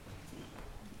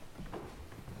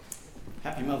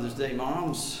Happy Mother's Day,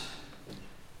 moms.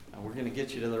 We're going to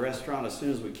get you to the restaurant as soon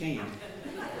as we can.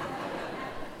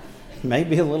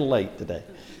 Maybe a little late today.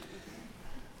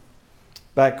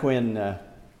 Back when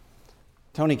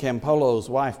Tony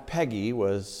Campolo's wife Peggy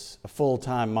was a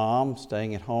full-time mom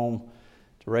staying at home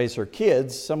to raise her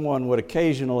kids, someone would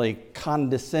occasionally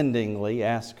condescendingly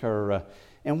ask her,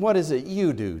 "And what is it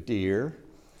you do, dear?"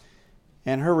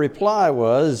 And her reply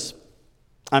was,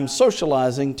 "I'm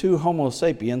socializing two Homo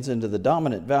sapiens into the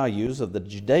dominant values of the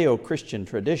Judeo-Christian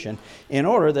tradition in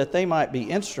order that they might be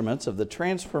instruments of the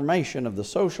transformation of the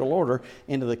social order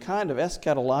into the kind of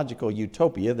eschatological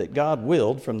utopia that God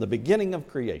willed from the beginning of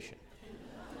creation."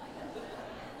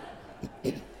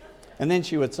 And then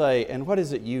she would say, "And what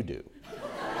is it you do?"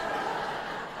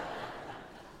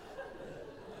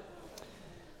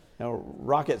 Now,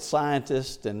 rocket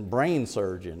scientist and brain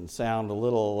surgeon sound a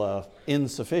little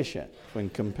insufficient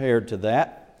when compared to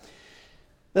that.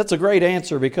 That's a great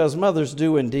answer because mothers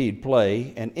do indeed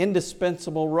play an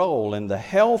indispensable role in the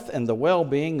health and the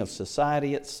well-being of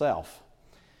society itself.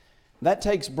 That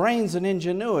takes brains and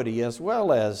ingenuity as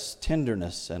well as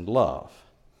tenderness and love.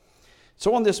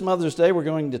 So on this Mother's Day, we're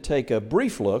going to take a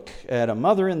brief look at a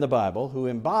mother in the Bible who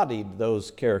embodied those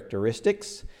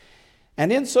characteristics.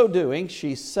 And in so doing,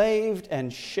 she saved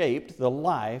and shaped the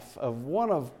life of one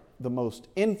of the most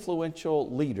influential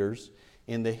leaders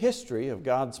in the history of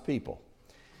God's people.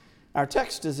 Our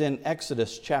text is in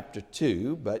Exodus chapter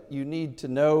 2, but you need to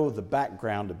know the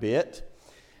background a bit.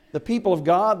 The people of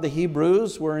God, the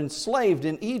Hebrews, were enslaved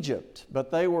in Egypt,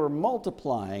 but they were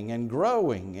multiplying and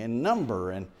growing in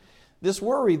number, and this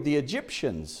worried the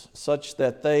Egyptians such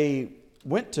that they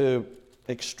went to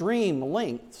extreme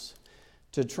lengths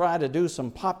to try to do some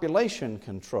population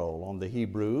control on the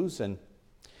Hebrews. And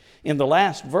in the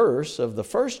last verse of the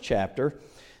first chapter,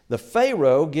 the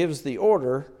Pharaoh gives the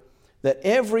order that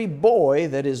every boy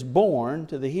that is born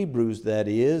to the Hebrews, that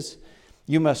is,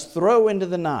 you must throw into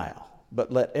the Nile,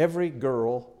 but let every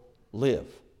girl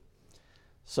live.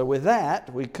 So with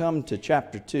that, we come to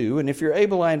chapter 2. And if you're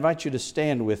able, I invite you to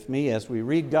stand with me as we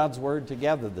read God's Word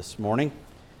together this morning.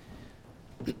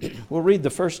 We'll read the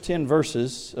first 10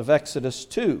 verses of Exodus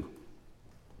 2.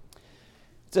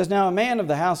 It says, "Now a man of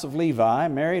the house of Levi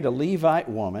married a Levite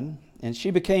woman, and she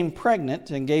became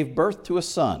pregnant and gave birth to a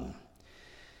son.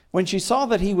 When she saw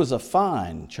that he was a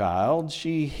fine child,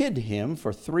 she hid him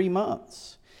for 3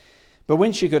 months. But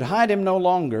when she could hide him no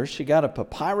longer, she got a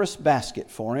papyrus basket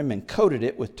for him and coated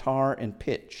it with tar and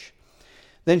pitch.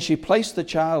 Then she placed the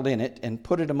child in it and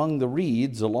put it among the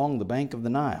reeds along the bank of the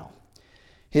Nile.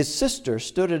 His sister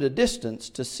stood at a distance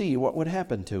to see what would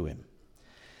happen to him.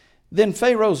 Then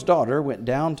Pharaoh's daughter went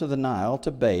down to the Nile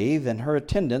to bathe, and her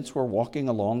attendants were walking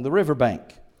along the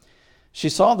riverbank. She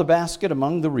saw the basket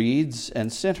among the reeds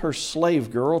and sent her slave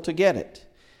girl to get it.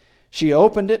 She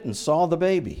opened it and saw the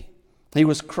baby. He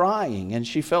was crying, and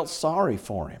she felt sorry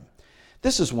for him.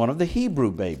 'This is one of the Hebrew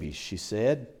babies,' she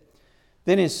said.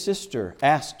 Then his sister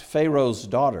asked Pharaoh's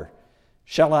daughter,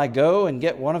 'Shall I go and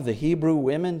get one of the Hebrew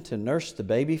women to nurse the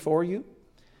baby for you?'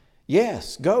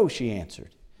 'Yes, go,' she answered.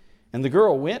 And the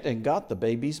girl went and got the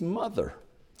baby's mother.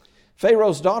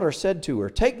 Pharaoh's daughter said to her,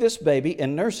 'Take this baby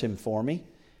and nurse him for me,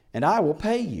 and I will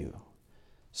pay you.'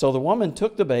 So the woman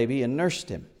took the baby and nursed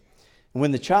him. And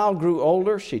when the child grew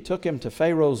older, she took him to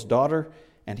Pharaoh's daughter,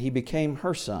 and he became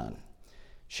her son.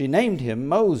 She named him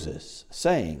Moses,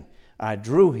 saying, 'I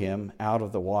drew him out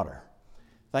of the water.'"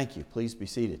 Thank you. Please be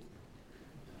seated.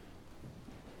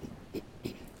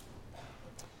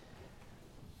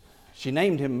 She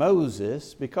named him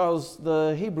Moses because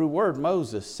the Hebrew word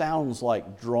Moses sounds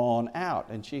like drawn out,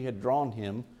 and she had drawn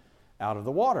him out of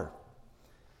the water.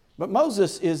 But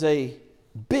Moses is a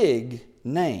big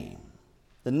name.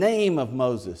 The name of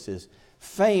Moses is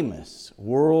famous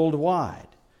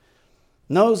worldwide.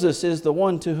 Moses is the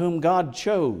one to whom God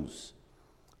chose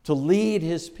to lead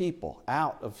his people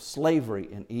out of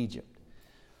slavery in Egypt.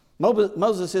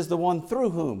 Moses is the one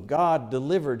through whom God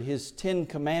delivered his 10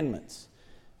 commandments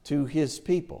to his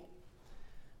people.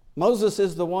 Moses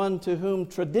is the one to whom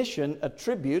tradition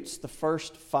attributes the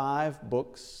first 5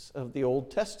 books of the Old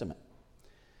Testament.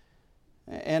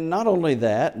 And not only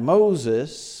that,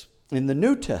 Moses in the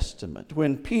New Testament,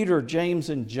 when Peter,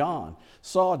 James, and John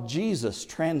saw Jesus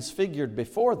transfigured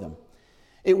before them,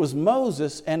 it was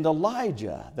Moses and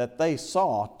Elijah that they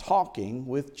saw talking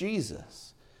with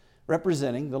Jesus,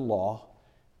 representing the law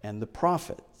and the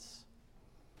prophets.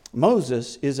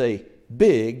 Moses is a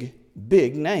big,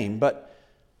 big name. But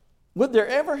would there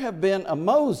ever have been a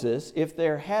Moses if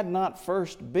there had not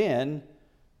first been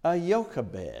a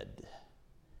Jochebed?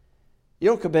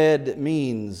 Jochebed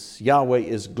means Yahweh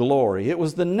is glory. It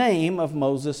was the name of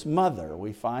Moses' mother.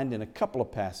 We find in a couple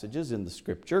of passages in the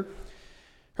scripture.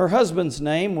 Her husband's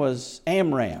name was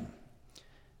Amram.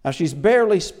 Now, she's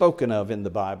barely spoken of in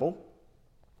the Bible,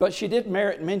 but she did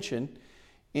merit mention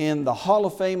in the Hall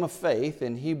of Fame of Faith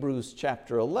in Hebrews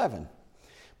chapter 11.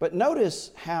 But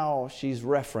notice how she's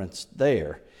referenced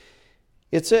there.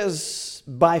 It says,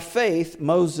 by faith,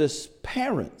 Moses'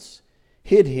 parents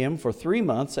hid him for 3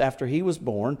 months after he was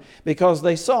born because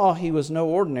they saw he was no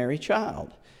ordinary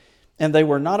child, and they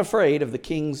were not afraid of the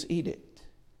king's edict.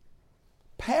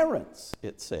 Parents,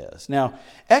 it says. Now,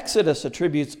 Exodus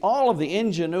attributes all of the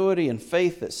ingenuity and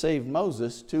faith that saved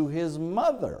Moses to his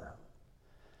mother.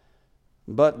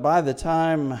 But by the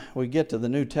time we get to the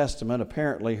New Testament,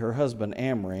 apparently her husband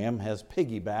Amram has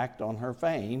piggybacked on her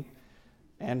fame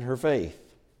and her faith.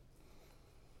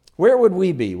 Where would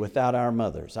we be without our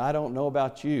mothers? I don't know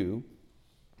about you,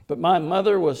 but my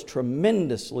mother was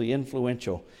tremendously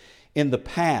influential in the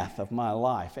path of my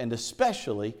life, and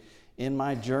especially in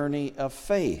my journey of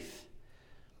faith.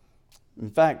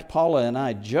 In fact, Paula and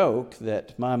I joke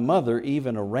that my mother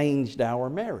even arranged our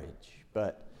marriage,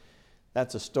 but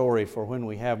that's a story for when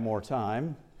we have more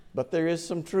time. But there is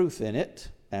some truth in it,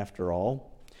 after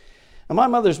all. And my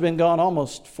mother's been gone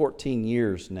almost 14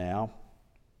 years now.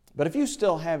 But if you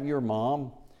still have your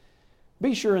mom,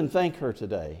 be sure and thank her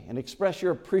today and express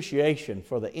your appreciation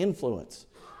for the influence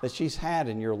that she's had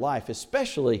in your life,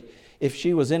 especially if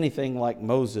she was anything like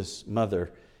Moses'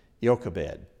 mother,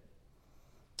 Jochebed.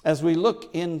 As we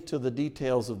look into the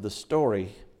details of the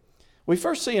story, we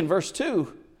first see in verse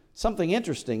 2 something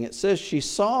interesting. It says she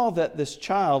saw that this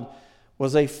child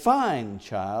was a fine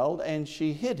child and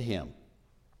she hid him.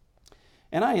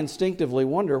 And I instinctively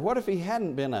wonder, what if he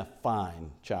hadn't been a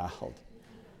fine child?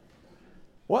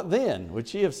 What then? Would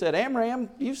she have said, Amram,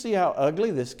 you see how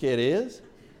ugly this kid is?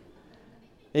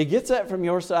 He gets that from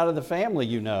your side of the family,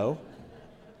 you know.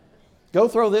 Go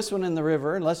throw this one in the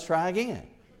river and let's try again.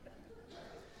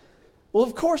 Well,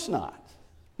 of course not.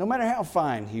 No matter how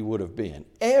fine he would have been,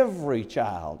 every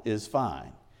child is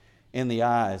fine in the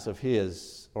eyes of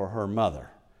his or her mother.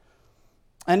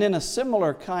 And in a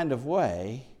similar kind of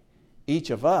way,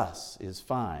 each of us is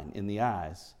fine in the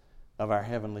eyes of our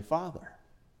Heavenly Father,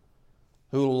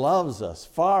 who loves us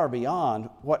far beyond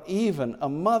what even a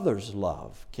mother's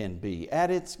love can be, at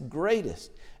its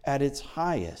greatest, at its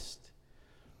highest.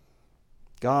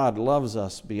 God loves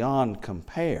us beyond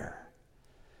compare.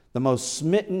 The most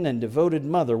smitten and devoted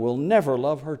mother will never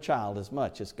love her child as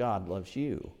much as God loves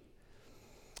you.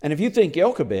 And if you think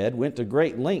Jochebed went to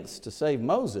great lengths to save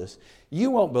Moses, you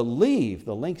won't believe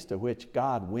the lengths to which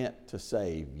God went to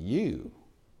save you.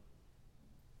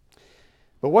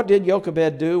 But what did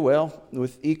Jochebed do? Well,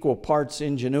 with equal parts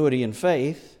ingenuity and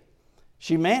faith,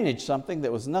 she managed something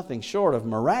that was nothing short of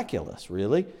miraculous,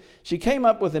 really. She came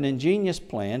up with an ingenious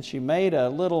plan. She made a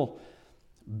little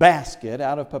basket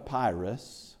out of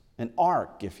papyrus, an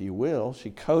ark, if you will. She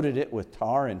coated it with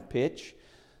tar and pitch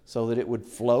so that it would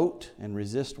float and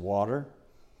resist water.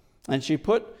 And she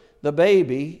put the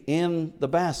baby in the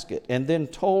basket and then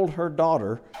told her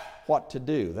daughter what to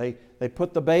do. They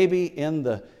put the baby in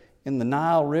the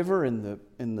Nile River, in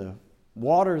the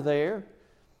water there,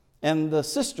 and the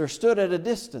sister stood at a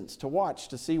distance to watch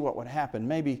to see what would happen,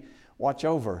 maybe watch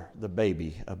over the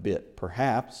baby a bit,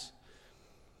 perhaps.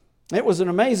 It was an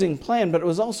amazing plan, but it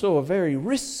was also a very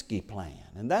risky plan,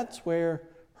 and that's where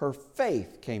her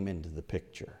faith came into the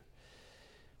picture.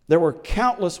 There were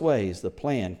countless ways the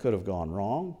plan could have gone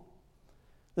wrong.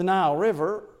 The Nile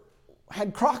River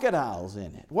had crocodiles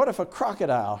in it. What if a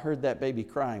crocodile heard that baby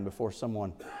crying before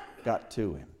someone got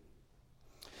to him?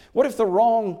 What if the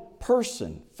wrong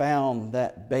person found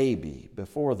that baby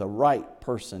before the right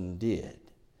person did?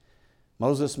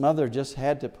 Moses' mother just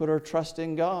had to put her trust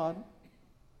in God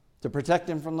to protect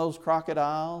him from those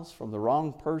crocodiles, from the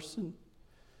wrong person.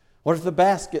 What if the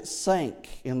basket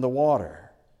sank in the water?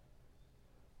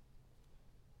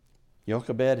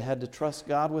 Jochebed had to trust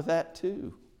God with that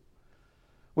too.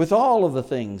 With all of the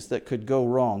things that could go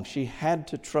wrong, she had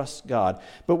to trust God.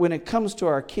 But when it comes to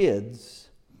our kids,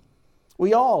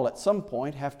 we all at some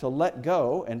point have to let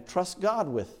go and trust God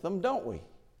with them, don't we?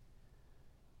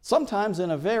 Sometimes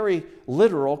in a very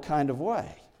literal kind of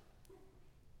way.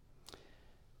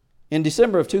 In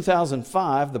December of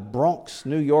 2005, the Bronx,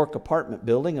 New York apartment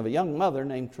building of a young mother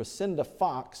named Trecinda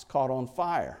Fox caught on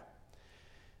fire.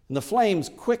 And the flames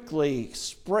quickly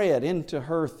spread into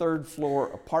her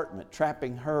third-floor apartment,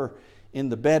 trapping her in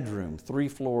the bedroom 3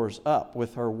 floors up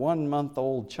with her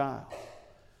 1-month-old child.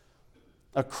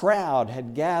 A crowd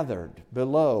had gathered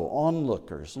below,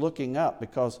 onlookers looking up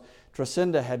because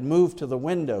Tresenda had moved to the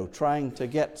window trying to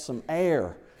get some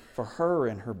air for her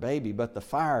and her baby, but the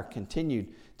fire continued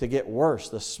to get worse.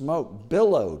 The smoke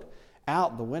billowed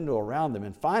out the window around them.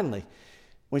 And finally,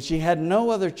 when she had no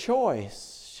other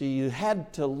choice, she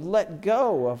had to let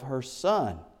go of her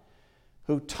son,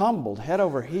 who tumbled head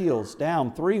over heels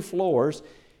down 3 floors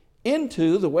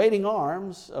into the waiting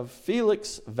arms of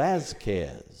Felix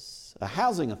Vasquez, a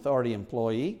housing authority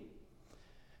employee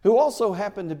who also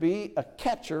happened to be a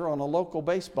catcher on a local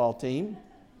baseball team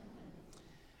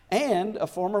and a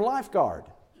former lifeguard.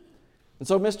 And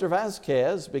so Mr.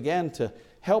 Vasquez began to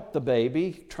help the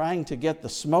baby, trying to get the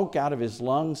smoke out of his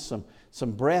lungs,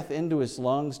 some breath into his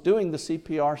lungs, doing the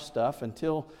CPR stuff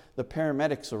until the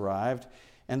paramedics arrived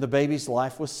and the baby's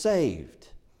life was saved.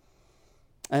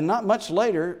 And not much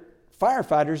later,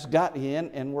 firefighters got in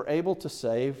and were able to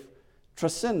save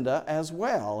Tresenda as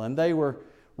well. And they were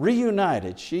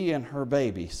reunited, she and her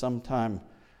baby, sometime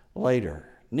later.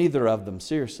 Neither of them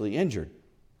seriously injured.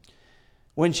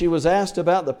 When she was asked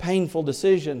about the painful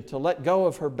decision to let go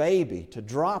of her baby, to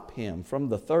drop him from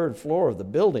the 3rd floor of the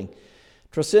building,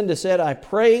 Tresenda said, "I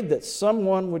prayed that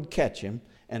someone would catch him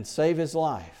and save his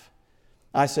life.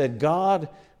 I said, God,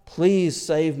 please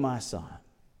save my son."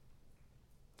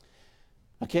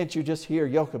 Now, can't you just hear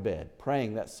Jochebed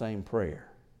praying that same prayer?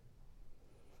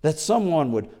 That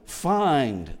someone would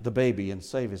find the baby and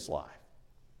save his life.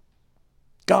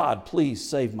 God, please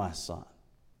save my son.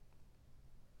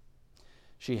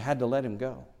 She had to let him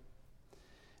go.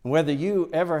 And whether you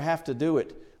ever have to do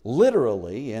it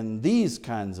literally in these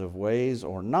kinds of ways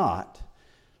or not,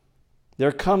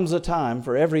 there comes a time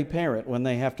for every parent when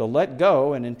they have to let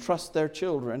go and entrust their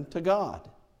children to God,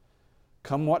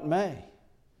 come what may.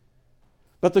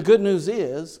 But the good news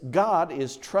is, God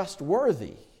is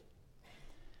trustworthy.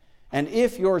 And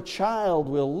if your child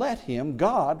will let Him,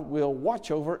 God will watch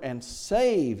over and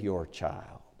save your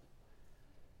child.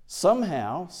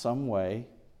 Somehow, some way,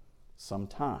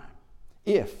 sometime.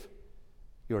 If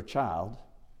your child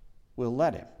will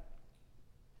let Him.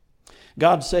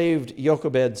 God saved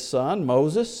Jochebed's son,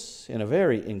 Moses, in a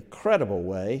very incredible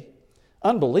way.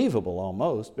 Unbelievable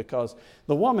almost, because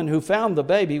the woman who found the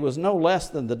baby was no less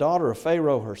than the daughter of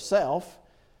Pharaoh herself.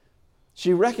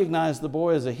 She recognized the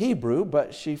boy as a Hebrew,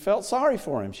 but she felt sorry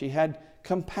for him. She had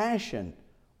compassion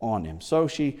on him, so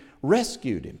she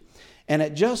rescued him. And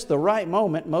at just the right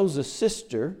moment, Moses'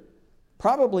 sister,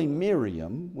 probably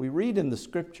Miriam, we read in the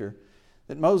scripture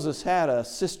that Moses had a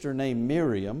sister named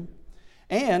Miriam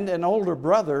and an older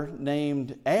brother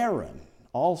named Aaron,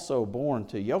 also born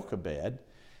to Jochebed.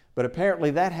 But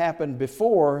apparently that happened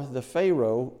before the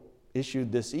Pharaoh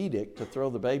issued this edict to throw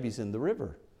the babies in the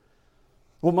river.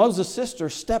 Well, Moses' sister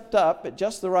stepped up at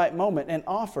just the right moment and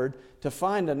offered to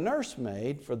find a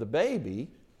nursemaid for the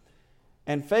baby,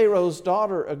 and Pharaoh's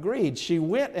daughter agreed. She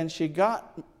went and she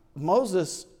got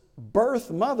Moses'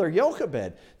 birth mother,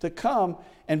 Jochebed, to come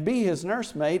and be his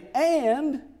nursemaid,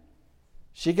 and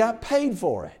she got paid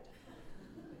for it.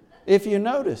 If you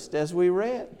noticed, as we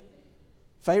read,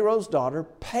 Pharaoh's daughter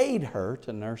paid her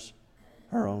to nurse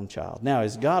her own child. Now,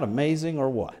 is God amazing or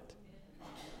what?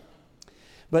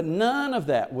 But none of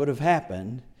that would have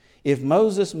happened if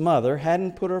Moses' mother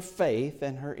hadn't put her faith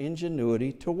and her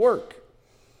ingenuity to work.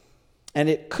 And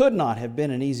it could not have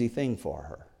been an easy thing for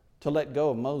her to let go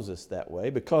of Moses that way,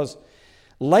 because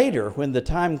later, when the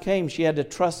time came, she had to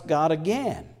trust God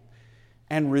again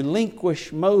and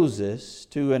relinquish Moses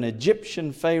to an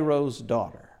Egyptian Pharaoh's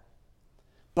daughter.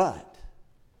 But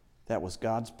that was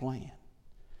God's plan.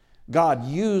 God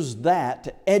used that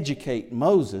to educate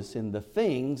Moses in the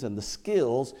things and the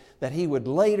skills that he would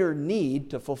later need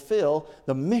to fulfill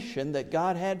the mission that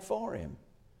God had for him,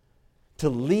 to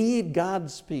lead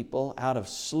God's people out of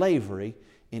slavery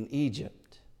in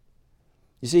Egypt.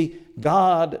 You see,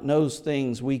 God knows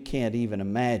things we can't even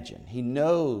imagine. He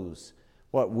knows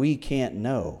what we can't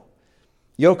know.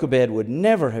 Jochebed would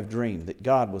never have dreamed that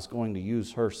God was going to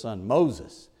use her son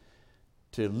Moses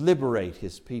to liberate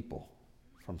his people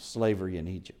from slavery in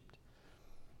Egypt.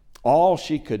 All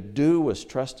she could do was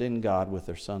trust in God with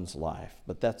her son's life,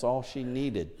 but that's all she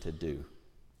needed to do.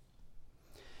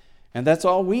 And that's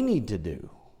all we need to do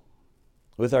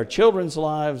with our children's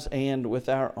lives and with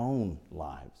our own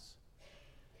lives.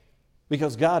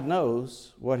 Because God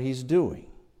knows what He's doing.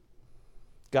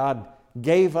 God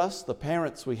gave us the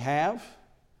parents we have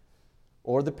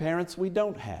or the parents we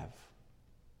don't have.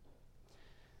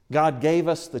 God gave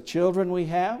us the children we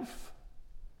have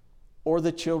or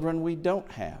the children we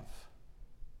don't have.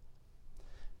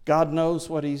 God knows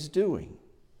what He's doing.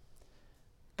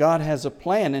 God has a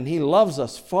plan, and He loves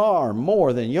us far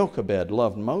more than Jochebed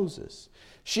loved Moses.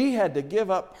 She had to give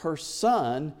up her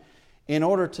son in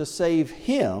order to save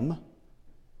him.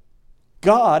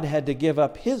 God had to give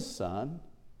up His son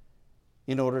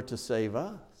in order to save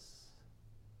us.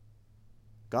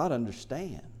 God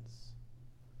understands.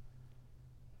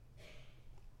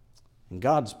 And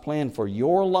God's plan for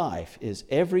your life is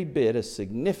every bit as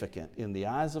significant in the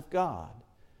eyes of God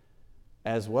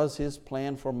as was His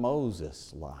plan for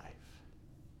Moses' life.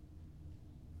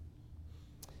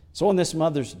 So on this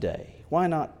Mother's Day, why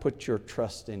not put your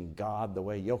trust in God the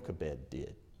way Jochebed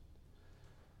did?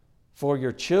 For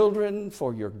your children,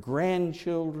 for your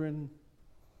grandchildren,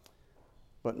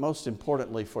 but most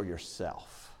importantly for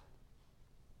yourself.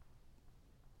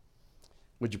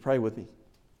 Would you pray with me?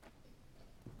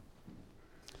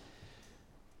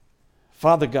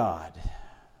 Father God,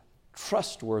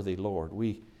 trustworthy Lord,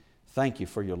 we thank You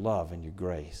for Your love and Your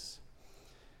grace.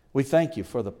 We thank You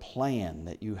for the plan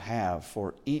that You have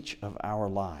for each of our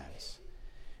lives.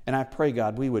 And I pray,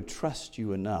 God, we would trust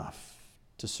You enough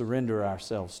to surrender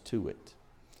ourselves to it.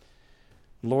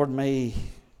 Lord, may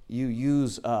You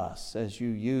use us as You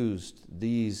used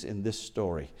these in this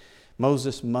story.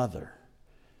 Moses' mother,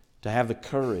 to have the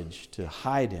courage to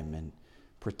hide him and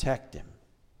protect him.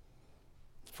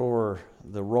 For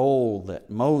the role that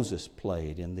Moses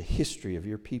played in the history of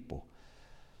Your people.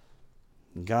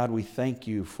 And God, we thank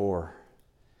You for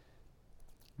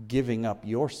giving up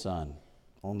Your Son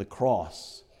on the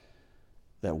cross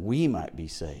that we might be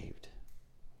saved.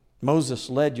 Moses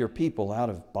led Your people out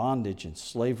of bondage and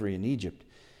slavery in Egypt.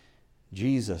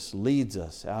 Jesus leads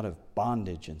us out of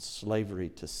bondage and slavery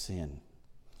to sin.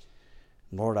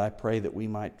 Lord, I pray that we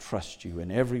might trust You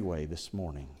in every way this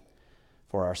morning,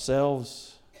 for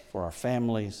ourselves, for our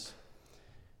families,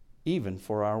 even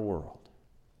for our world.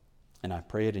 And I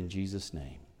pray it in Jesus'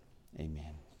 name.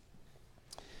 Amen.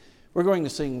 We're going to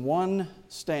sing one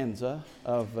stanza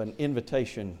of an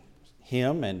invitation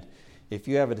hymn, and if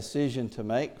you have a decision to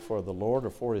make for the Lord or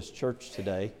for His church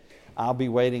today, I'll be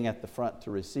waiting at the front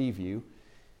to receive you.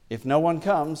 If no one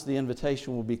comes, the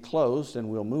invitation will be closed and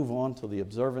we'll move on to the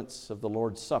observance of the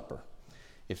Lord's Supper.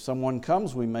 If someone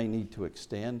comes, we may need to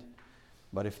extend,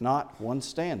 but if not, one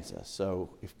stanza. So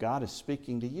if God is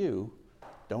speaking to you,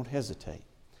 don't hesitate.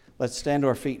 Let's stand to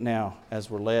our feet now as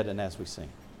we're led and as we sing.